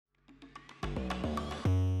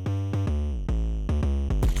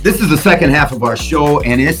This is the second half of our show,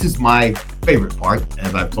 and this is my favorite part.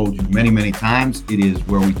 As I've told you many, many times, it is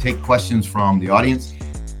where we take questions from the audience.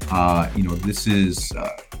 This is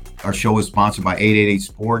our show is sponsored by 888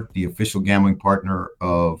 Sport, the official gambling partner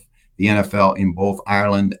of the NFL in both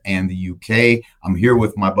Ireland and the UK. I'm here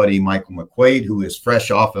with my buddy Michael McQuaid, who is fresh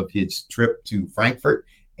off of his trip to Frankfurt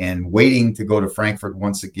and waiting to go to Frankfurt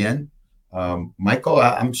once again. Michael,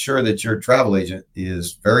 I'm sure that your travel agent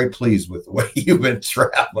is very pleased with the way you've been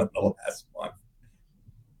traveling the last month.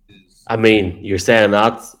 I mean, you're saying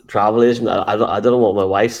that travel agent. I don't know what my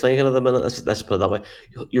wife's thinking at the minute. Let's put it that way.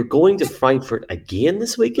 You're going to Frankfurt again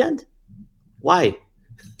this weekend? Why?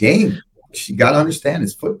 Game. You got to understand,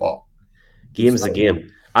 it's football. Game's a game.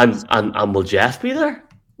 And will Jeff be there?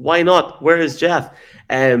 Why not? Where is Jeff?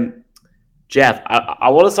 Jeff, I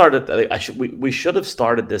want to start it. We should have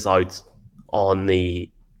started this out on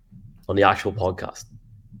the actual podcast,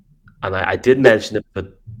 and I did mention it,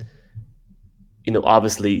 but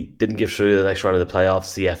obviously didn't get through the next round of the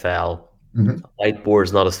playoffs. CFL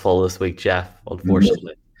whiteboard's not as full this week, Jeff.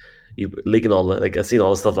 Unfortunately, you leaking all I've seen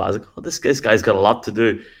all the stuff. I was like, oh, this guy's got a lot to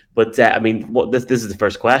do. But this is the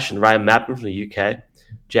first question. Ryan Mappin from the UK.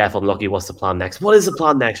 Jeff, unlucky. What's the plan next? What is the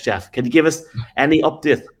plan next, Jeff? Can you give us any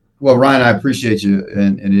update? Well, Ryan, I appreciate you,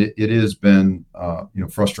 and it has been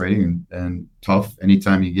frustrating and tough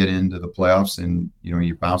anytime you get into the playoffs and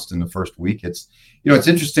you bounced in the first week. It's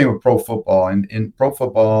interesting with pro football, and in pro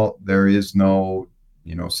football there is no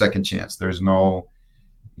second chance. There's no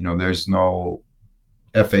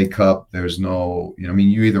FA Cup. There's no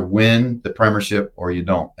you either win the Premiership or you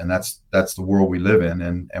don't, and that's the world we live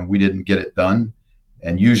in, and we didn't get it done,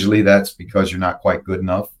 and usually that's because you're not quite good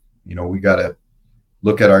enough. We got to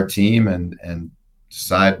look at our team and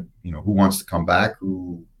decide, who wants to come back,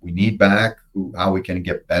 who we need back, how we can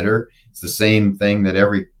get better. It's the same thing that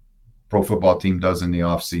every pro football team does in the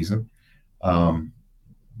off season. I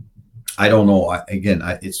don't know.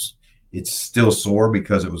 It's still sore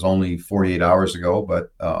because it was only 48 hours ago,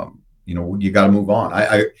 but you got to move on.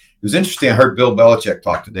 It was interesting. I heard Bill Belichick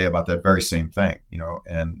talk today about that very same thing,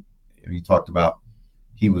 and he talked about,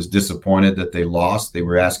 he was disappointed that they lost. They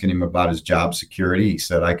were asking him about his job security. He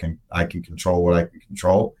said, I can control what I can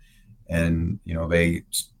control. And, they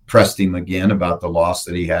pressed him again about the loss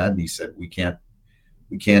that he had. And he said, we can't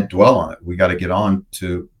dwell on it. We got to get on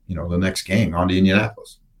to, the next game, on to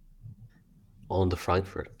Indianapolis. On to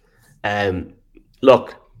Frankfurt.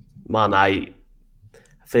 Look, man, I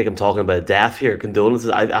feel like I'm talking about death here.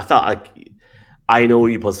 Condolences. I felt like, I know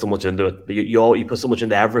you put so much into it, but you put so much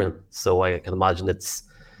into everything. So I can imagine it's,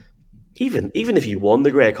 even if you won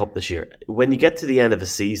the Grey Cup this year, when you get to the end of a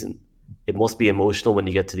season, it must be emotional when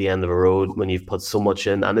you get to the end of a road, when you've put so much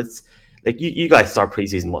in. And it's like you guys start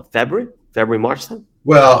preseason, what, February, March time?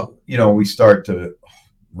 Well, we start to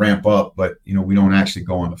ramp up, but, we don't actually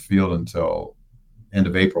go on the field until end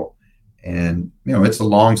of April. And, it's a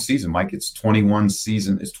long season, Mike. It's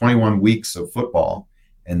 21 weeks of football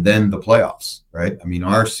and then the playoffs, right? I mean,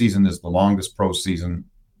 our season is the longest pro season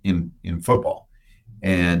in football.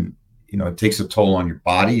 And, it takes a toll on your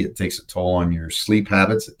body. It takes a toll on your sleep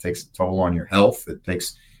habits. It takes a toll on your health. It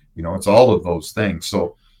takes, it's all of those things.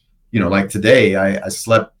 So, like today, I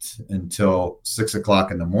slept until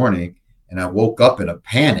 6:00 in the morning, and I woke up in a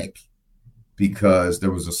panic because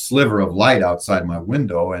there was a sliver of light outside my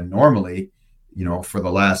window. And normally, for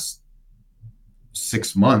the last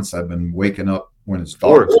 6 months, I've been waking up when it's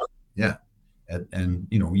dark. Yeah. And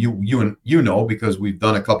because we've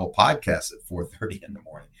done a couple podcasts at 4:30 in the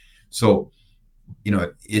morning. So,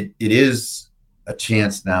 it is a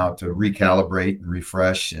chance now to recalibrate and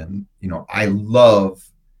refresh. And, I love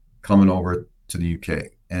coming over to the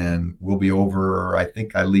UK, and we'll be over, I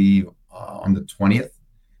think I leave on the 20th,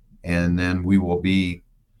 and then we will be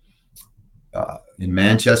in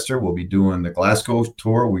Manchester. We'll be doing the Glasgow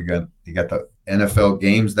tour. You got the NFL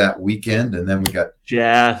games that weekend, and then we got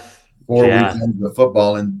four weekends of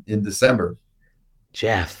football in December.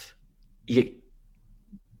 Jeff,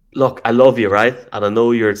 look, I love you, right? And I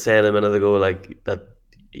know you were saying a minute ago like that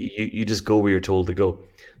you just go where you're told to go.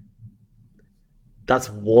 That's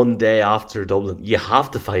one day after Dublin. You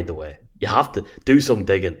have to find a way. You have to do some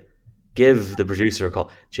digging. Give the producer a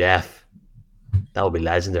call. Jeff, that would be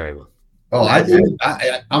legendary, man. Oh,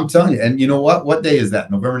 I'm telling you. And you know what? What day is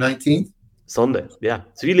that? November 19th? Sunday, yeah.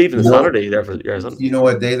 So you leave on Saturday there for your Sunday. You know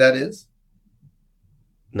what day that is?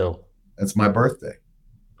 No. That's my birthday.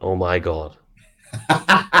 Oh my God.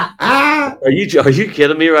 Are you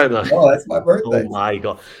kidding me right now? Oh, that's my birthday. Oh my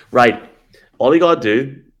God. Right. All you gotta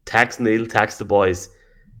do, text Neil, text the boys.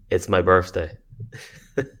 It's my birthday.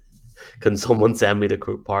 Can someone send me to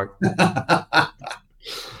Crook Park?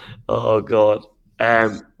 Oh God.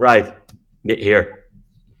 Right here,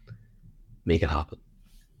 make it happen.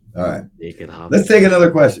 All right. Make it happen. Let's take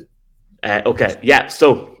another question. Okay. Yeah.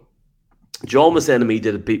 So John was saying to me,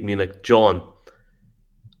 did it beat Munich? John,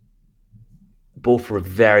 both were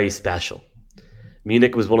very special.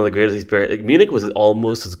 Munich was one of the greatest experiences. Like, Munich was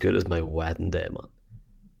almost as good as my wedding day, man.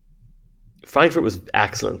 Frankfurt was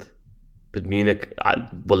excellent, but Munich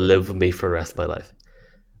will live with me for the rest of my life.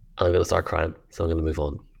 And I'm going to start crying, so I'm going to move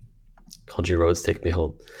on. Country roads take me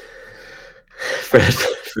home. Fred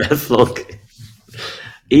Flunk.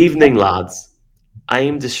 Evening, lads. I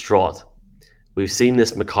am distraught. We've seen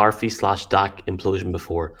this McCarthy/Dak implosion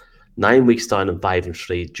before. 9 weeks down and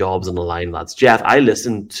 5-3. Jobs on the line, lads. Jeff, I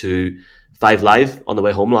listened to 5 Live on the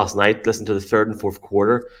way home last night. Listened to the third and fourth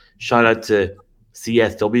quarter. Shout out to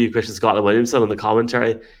CSW, Christian Scotland Williamson, on the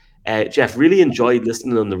commentary. Jeff, really enjoyed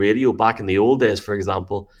listening on the radio back in the old days, for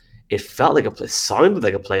example. It felt like it sounded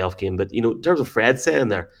like a playoff game, but in terms of Fred saying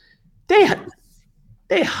there, they had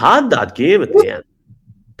that game at the end.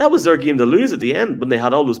 That was their game to lose at the end when they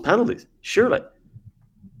had all those penalties. Surely.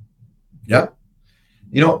 Yeah.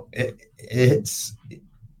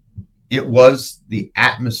 It was the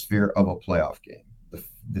atmosphere of a playoff game.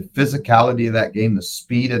 The physicality of that game, the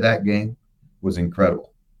speed of that game was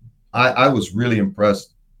incredible. I was really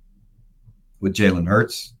impressed with Jalen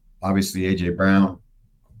Hurts, obviously A.J. Brown,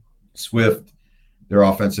 Swift, their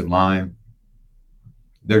offensive line.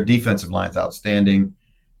 Their defensive line's outstanding.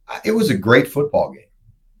 It was a great football game.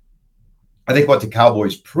 I think what the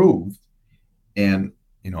Cowboys proved, and,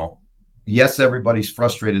 yes, everybody's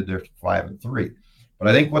frustrated they're 5-3, but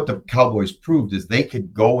I think what the Cowboys proved is they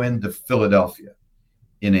could go into Philadelphia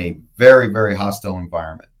in a very, very hostile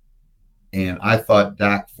environment. And I thought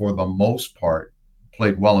Dak, for the most part,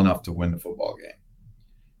 played well enough to win the football game.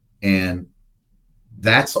 And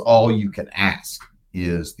that's all you can ask,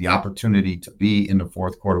 is the opportunity to be in the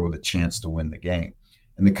fourth quarter with a chance to win the game.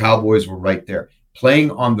 And the Cowboys were right there.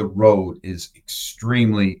 Playing on the road is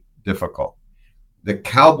extremely difficult. The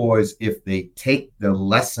Cowboys, if they take the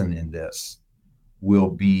lesson in this, will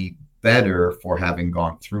be better for having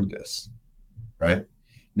gone through this, right?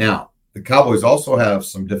 Now, the Cowboys also have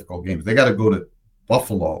some difficult games. They got to go to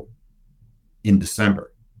Buffalo in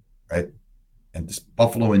December, right? And this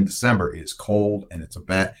Buffalo in December is cold, and it's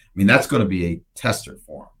that's going to be a tester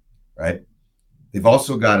for them, right? They've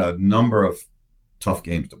also got a number of tough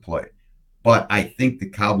games to play. But I think the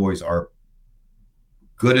Cowboys are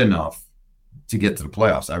good enough to get to the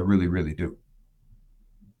playoffs. I really, really do.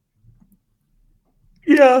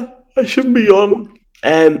 Yeah, I shouldn't be on.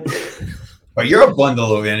 But you're a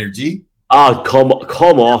bundle of energy. Oh,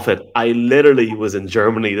 come off it. I literally was in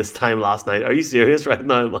Germany this time last night. Are you serious right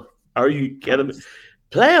now, man? Are you kidding me?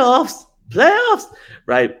 Playoffs.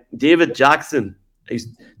 Right. David Jackson.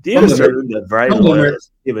 David turned a very loyal.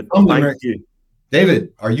 David, thank you.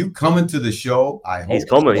 David, are you coming to the show? I hope. He's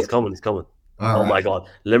coming. All right. My God.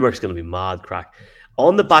 Limerick's going to be mad crack.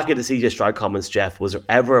 On the back of the CJ Stroud comments, Jeff, was there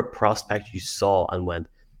ever a prospect you saw and went,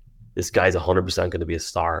 this guy's 100% going to be a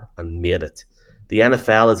star, and made it? The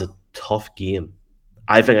NFL is a tough game.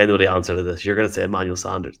 I think I know the answer to this. You're going to say Emmanuel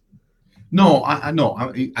Sanders. No, I know.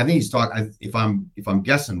 I think he's talking. If I'm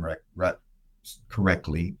guessing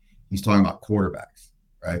correctly, he's talking about quarterbacks,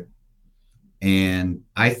 right? And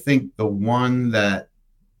I think the one that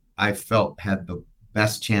I felt had the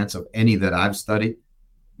best chance of any that I've studied,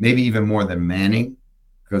 maybe even more than Manning,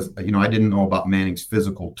 because I didn't know about Manning's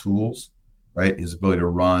physical tools, right? His ability to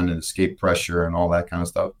run and escape pressure and all that kind of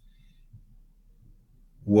stuff,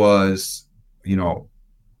 was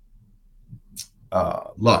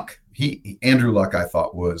Luck. Andrew Luck, I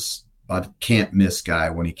thought, was a can't miss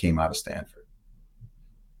guy when he came out of Stanford.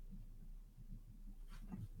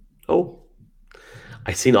 Oh,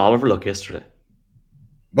 I seen Oliver Luck yesterday.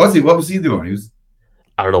 Was he? What was he doing?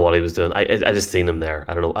 I don't know what he was doing. I just seen him there.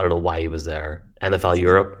 I don't know why he was there. NFL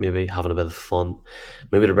Europe, maybe having a bit of fun.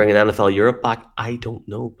 Maybe they're bringing NFL Europe back. I don't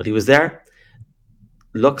know, but he was there.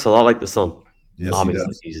 Looks a lot like the son. Yes,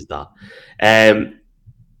 obviously he uses that.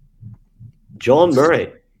 John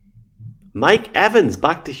Murray, Mike Evans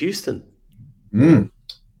back to Houston.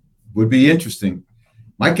 Would be interesting.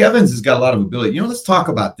 Mike Evans has got a lot of ability. Let's talk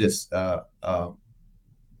about this.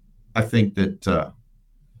 I think that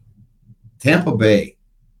Tampa Bay,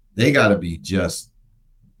 they got to be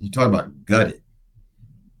you talk about gutted.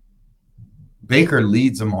 Baker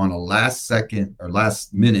leads them on a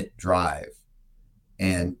last minute drive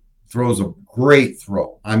and throws a great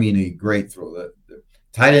throw. I mean, a great throw. The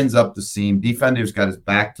tight end's up the seam. Defender's got his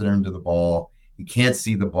back turned to the ball. He can't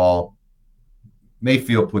see the ball.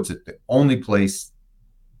 Mayfield puts it the only place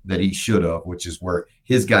that he should have, which is where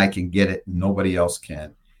his guy can get it and nobody else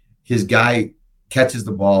can. His guy catches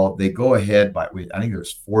the ball. They go ahead by, I think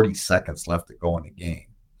there's 40 seconds left to go in the game,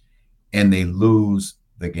 and they lose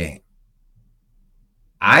the game.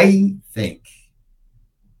 I think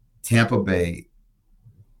Tampa Bay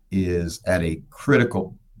is at a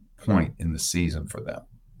critical point in the season for them.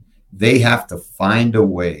 They have to find a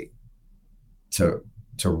way to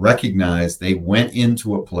recognize they went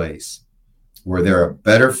into a place where they're a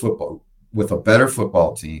better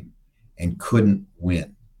football team and couldn't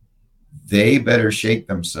win. They better shake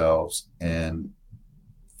themselves and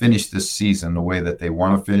finish this season the way that they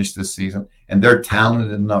want to finish this season. And they're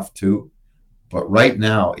talented enough too. But right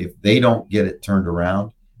now, if they don't get it turned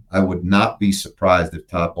around, I would not be surprised if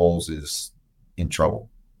Todd Bowles is in trouble.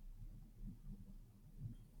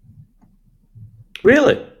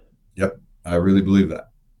 Really? Yep, I really believe that.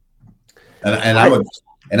 And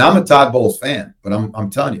I'm a Todd Bowles fan, but I'm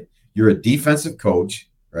telling you, you're a defensive coach,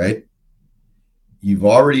 right? You've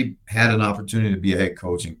already had an opportunity to be a head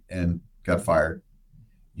coach and got fired.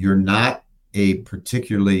 You're not a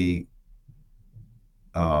particularly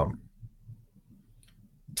Todd's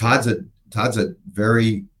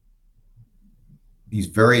he's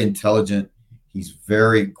very intelligent. He's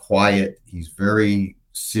very quiet. He's very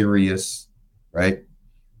serious, right?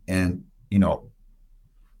 And,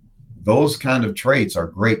 those kind of traits are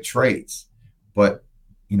great traits, but,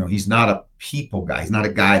 he's not a people guy. He's not a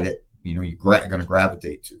guy that, you're going to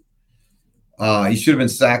gravitate to. He should have been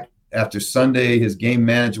sacked after Sunday. His game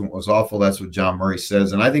management was awful. That's what John Murray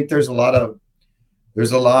says. And I think there's a lot of,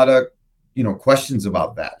 questions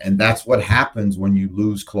about that. And that's what happens when you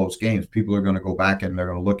lose close games. People are going to go back and they're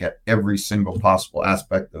going to look at every single possible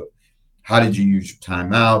aspect of how did you use your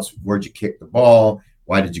timeouts? Where'd you kick the ball?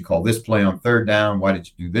 Why did you call this play on third down? Why did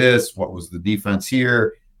you do this? What was the defense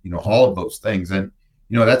here? All of those things. And,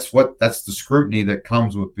 that's the scrutiny that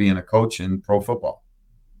comes with being a coach in pro football.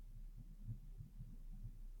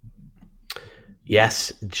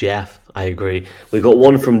 Yes, Jeff, I agree. We got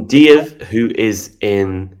one from Dave, who is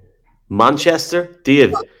in Manchester.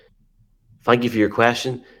 Dave, thank you for your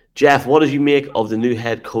question. Jeff, what did you make of the new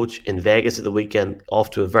head coach in Vegas at the weekend? Off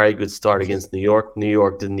to a very good start against New York. New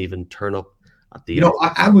York didn't even turn up at the end.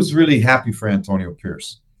 I was really happy for Antonio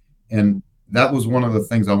Pierce. And that was one of the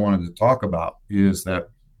things I wanted to talk about, is that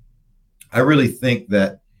I really think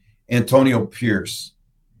that Antonio Pierce,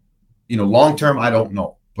 long term, I don't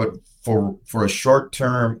know, but for a short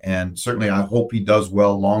term, and certainly I hope he does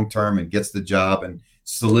well long term and gets the job and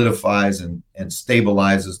solidifies and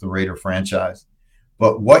stabilizes the Raider franchise.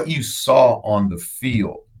 But what you saw on the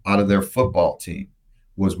field out of their football team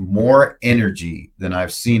was more energy than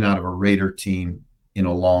I've seen out of a Raider team in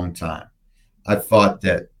a long time. I thought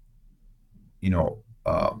that,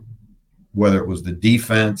 whether it was the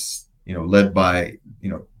defense, led by,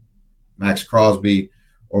 Max Crosby,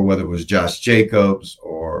 or whether it was Josh Jacobs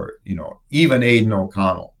or, even Aiden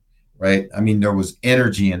O'Connell, right? I mean, there was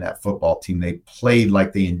energy in that football team. They played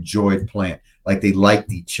like they enjoyed playing, like they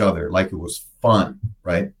liked each other, like it was fun,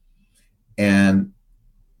 right? And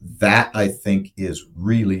that, I think, is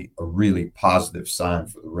really a really positive sign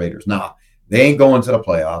for the Raiders. Now, they ain't going to the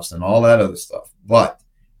playoffs and all that other stuff, but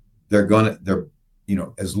they're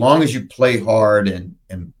as long as you play hard and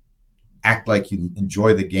act like you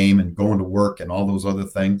enjoy the game and going to work and all those other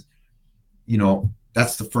things,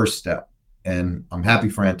 that's the first step. And I'm happy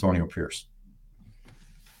for Antonio Pierce.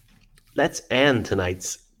 Let's end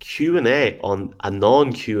tonight's Q&A on a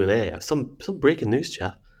non-Q&A. I have some breaking news,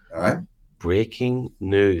 Jeff. All right. Breaking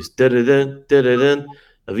news. Dun-dun-dun, dun-dun-dun.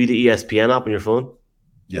 Have you the ESPN app on your phone?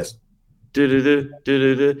 Yes.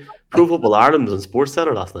 Do-do-do. Pro Football Ireland was on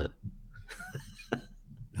SportsCenter last night.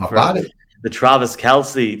 How about it? The Travis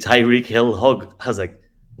Kelce, Tyreek Hill hug. I was like,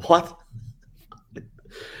 what?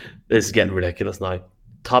 This is getting ridiculous now.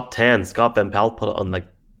 Top 10. Scott Van Pelt put it on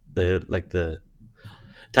the.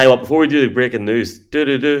 Tell you what, before we do the breaking news,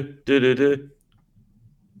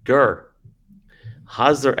 Gur,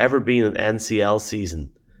 has there ever been an NCL season,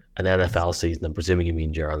 an NFL season? I'm presuming you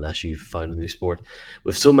mean, Ger, unless you've found a new sport,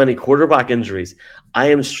 with so many quarterback injuries. I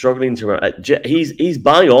am struggling to remember. He's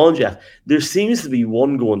bang on, Jeff. There seems to be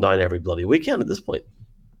one going down every bloody weekend at this point.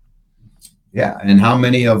 Yeah, and how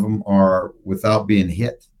many of them are without being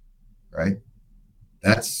hit, right?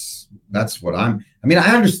 That's what I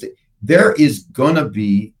understand. There is going to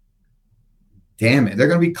be damage. There's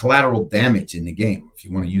going to be collateral damage in the game, if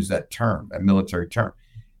you want to use that term, that military term.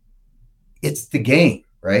 It's the game,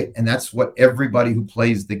 right? And that's what everybody who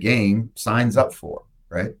plays the game signs up for,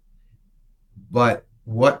 right? But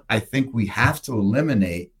what I think we have to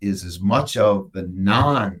eliminate is as much of the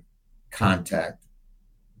non-contact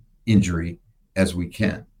injury as we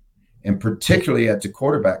can, and particularly at the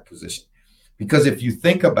quarterback position. Because if you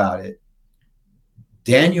think about it,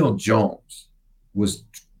 Daniel Jones was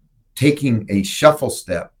taking a shuffle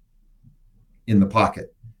step in the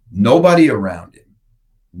pocket, nobody around him,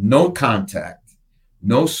 no contact,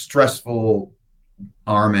 no stressful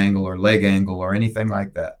arm angle or leg angle or anything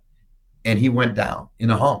like that. And he went down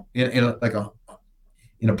in a hump,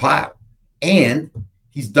 in a pile, and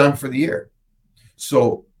he's done for the year.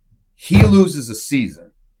 So he loses a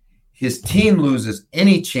season. His team loses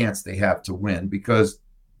any chance they have to win because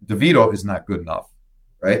DeVito is not good enough,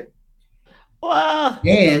 right? Well,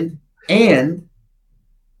 And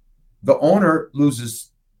the owner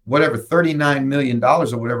loses whatever $39 million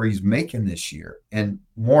or whatever he's making this year, and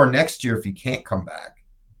more next year if he can't come back.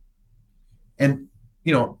 And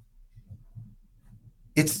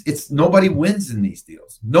it's nobody wins in these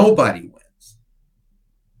deals. Nobody wins.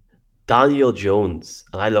 Daniel Jones,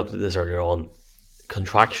 and I looked at this earlier on,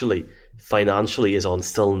 contractually, financially is on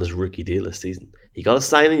still in his rookie deal this season. He got a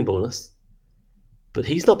signing bonus, but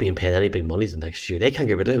he's not being paid any big money the next year. They can't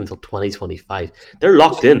get rid of him until 2025. They're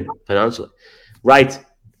locked in financially. Right.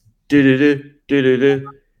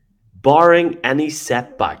 Barring any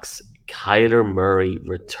setbacks, Kyler Murray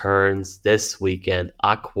returns this weekend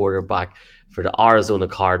at quarterback for the Arizona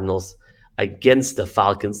Cardinals against the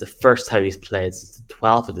Falcons, the first time he's played since the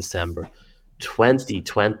 12th of December,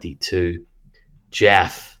 2022.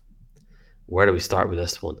 Jeff, where do we start with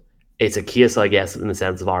this one? It's a case, I guess, in the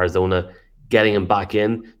sense of Arizona getting him back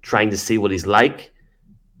in, trying to see what he's like.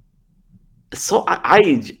 So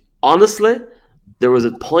I honestly, there was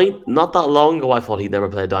a point not that long ago I thought he'd never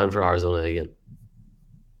play down for Arizona again.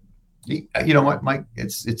 You know what, Mike?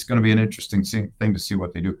 It's going to be an interesting thing to see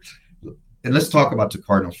what they do. And let's talk about the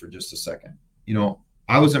Cardinals for just a second.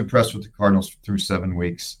 I was impressed with the Cardinals through 7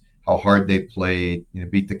 weeks, how hard they played,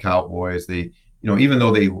 beat the Cowboys. They, even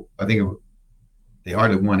though they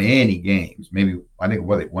hardly won any games,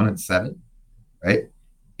 they won in 7, right?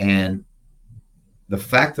 And the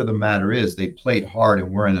fact of the matter is they played hard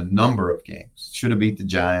and were in a number of games. Should have beat the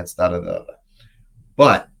Giants,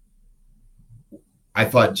 But I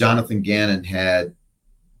thought Jonathan Gannon had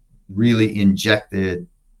really injected,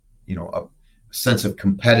 a sense of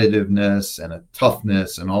competitiveness and a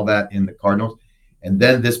toughness and all that in the Cardinals. And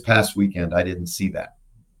then this past weekend, I didn't see that.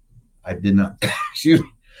 I did not. Excuse me.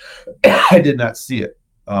 I did not see it,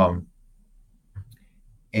 and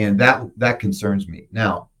that concerns me.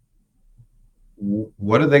 Now,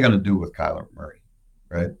 what are they going to do with Kyler Murray?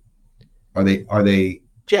 Right? Are they?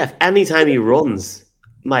 Jeff, anytime he runs,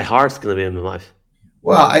 my heart's going to be in my mouth.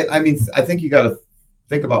 Well, I mean, I think you got to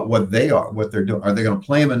think about what they're doing. Are they going to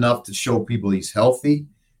play him enough to show people he's healthy?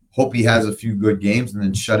 Hope he has a few good games and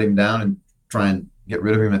then shut him down and try and get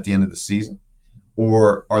rid of him at the end of the season?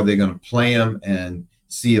 Or are they going to play him and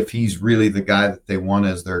see if he's really the guy that they want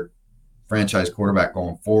as their franchise quarterback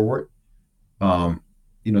going forward?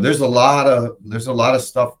 There's a lot of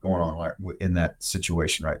stuff going on in that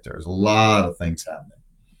situation right there. There's a lot of things happening.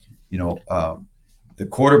 The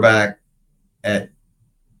quarterback at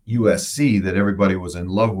USC that everybody was in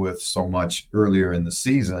love with so much earlier in the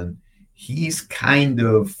season, his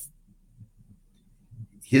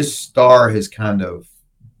star has kind of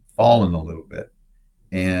fallen a little bit.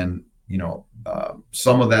 And,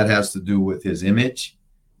 some of that has to do with his image,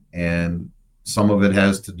 and some of it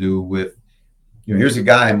has to do with, here's a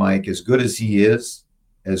guy, Mike, as good as he is,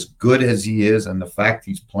 and the fact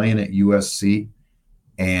he's playing at USC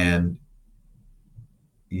and,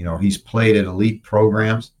 he's played at elite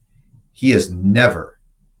programs, he has never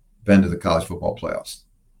been to the college football playoffs,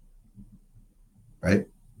 right?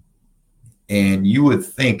 And you would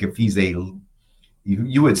think if he's a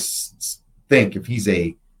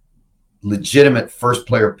legitimate first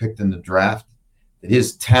player picked in the draft, that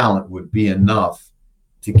his talent would be enough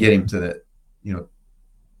to get him to the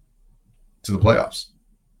playoffs,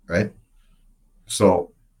 right?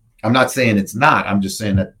 So I'm not saying it's not. I'm just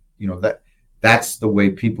saying that that's the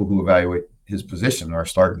way people who evaluate his position are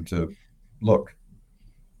starting to look.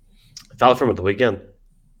 I felt from it the weekend.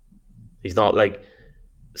 He's not like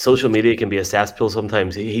social media can be a cesspool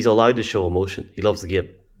sometimes. He's allowed to show emotion. He loves the game.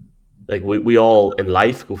 Like we all in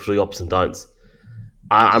life go through ups and downs.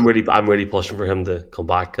 I'm really pushing for him to come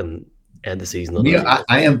back and end the season. Yeah,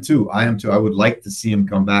 I am too. I would like to see him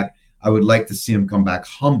come back. I would like to see him come back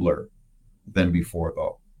humbler than before,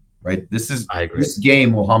 though. Right? This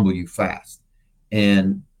game will humble you fast.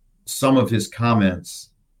 And some of his comments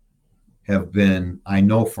have been, I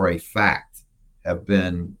know for a fact, have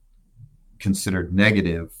been considered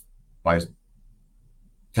negative by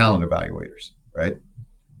talent evaluators, right?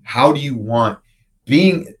 How do you want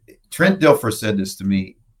Trent Dilfer said this to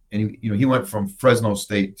me, and he went from Fresno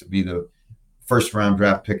State to be the first round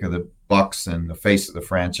draft pick of the Bucks and the face of the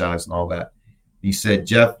franchise and all that. He said,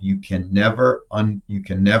 Jeff, you can never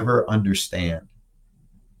understand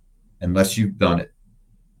unless you've done it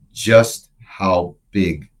just how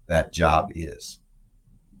big that job is,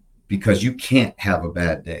 because you can't have a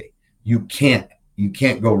bad day. You can't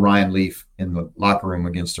go Ryan Leaf in the locker room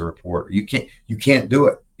against a reporter. You can't do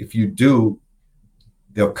it. If you do,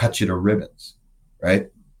 they'll cut you to ribbons, right?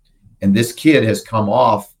 And this kid has come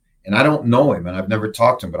off, and I don't know him, and I've never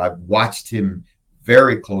talked to him, but I've watched him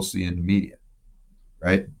very closely in the media,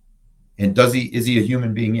 right? And is he a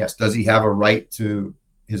human being? Yes. Does he have a right to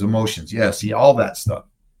his emotions? Yes. All that stuff,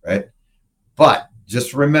 right? But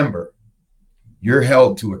just remember, you're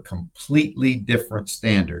held to a completely different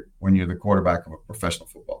standard when you're the quarterback of a professional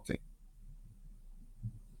football team.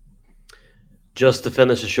 Just to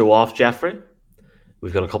finish the show off, Jeffrey,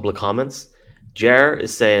 we've got a couple of comments. Jer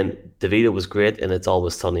is saying DeVito was great and It's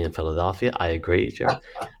Always Sunny in Philadelphia. I agree, Jer.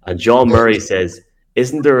 And John Murray says,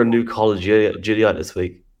 isn't there a new Call of Duty out this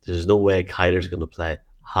week? There's no way Kyler's going to play.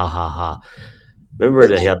 Ha, ha, ha. Remember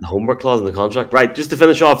that he had the homework clause in the contract? Right, just to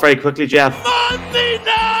finish off very quickly, Jeff. Monday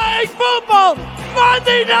Night Football!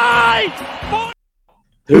 Monday night!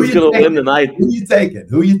 Who's going to win tonight? Who you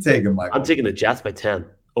taking, Michael? I'm taking the Jets by 10.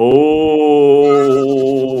 Oh.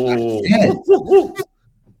 10?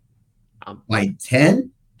 By 10?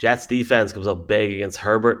 Jets defense comes up big against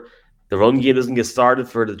Herbert. The run game doesn't get started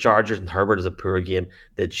for the Chargers, and Herbert is a poor game.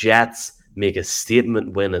 The Jets make a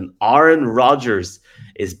statement win, and Aaron Rodgers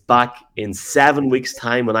is back in 7 weeks'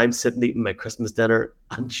 time when I'm sitting eating my Christmas dinner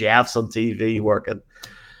and Jeff's on TV working.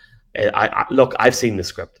 Look, I've seen the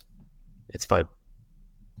script. It's fine.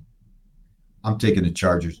 I'm taking the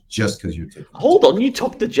Chargers just because you're taking. Hold on, you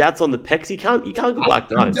took the Jets on the picks. You can't go back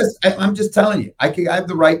down. I'm just telling you. I have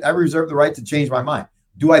the right. I reserve the right to change my mind.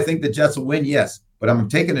 Do I think the Jets will win? Yes, but I'm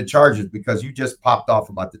taking the Chargers because you just popped off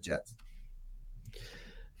about the Jets.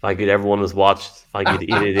 Thank you to everyone who's watched. Thank you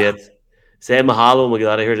to Idiot. Say mahalo and we'll get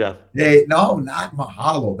out of here, Jeff. Hey, no, not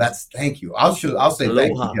mahalo. That's thank you. I'll say aloha.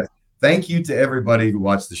 Thank you. Yes. Thank you to everybody who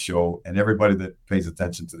watched the show and everybody that pays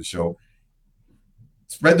attention to the show.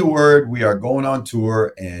 Spread the word. We are going on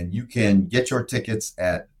tour, and you can get your tickets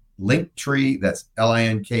at Linktree. That's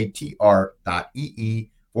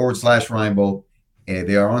linktr.ee/Reinebold. And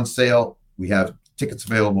they are on sale. We have tickets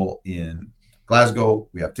available in Glasgow.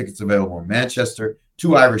 We have tickets available in Manchester.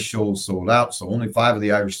 2 Irish shows sold out, so only 5 of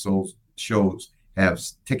the Irish shows have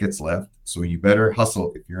tickets left. So you better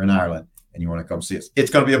hustle if you're in Ireland and you want to come see us.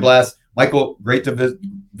 It's going to be a blast. Michael, great to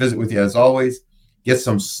visit with you as always. Get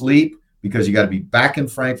some sleep, because you got to be back in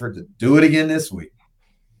Frankfurt to do it again this week.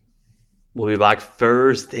 We'll be back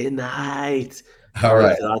Thursday night. All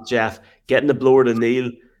right. That, Jeff. Getting the blower to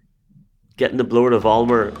Neil. Getting the blower to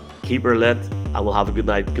Volmer. Keep her lit. And we'll have a good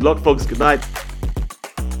night. Good luck, folks. Good night.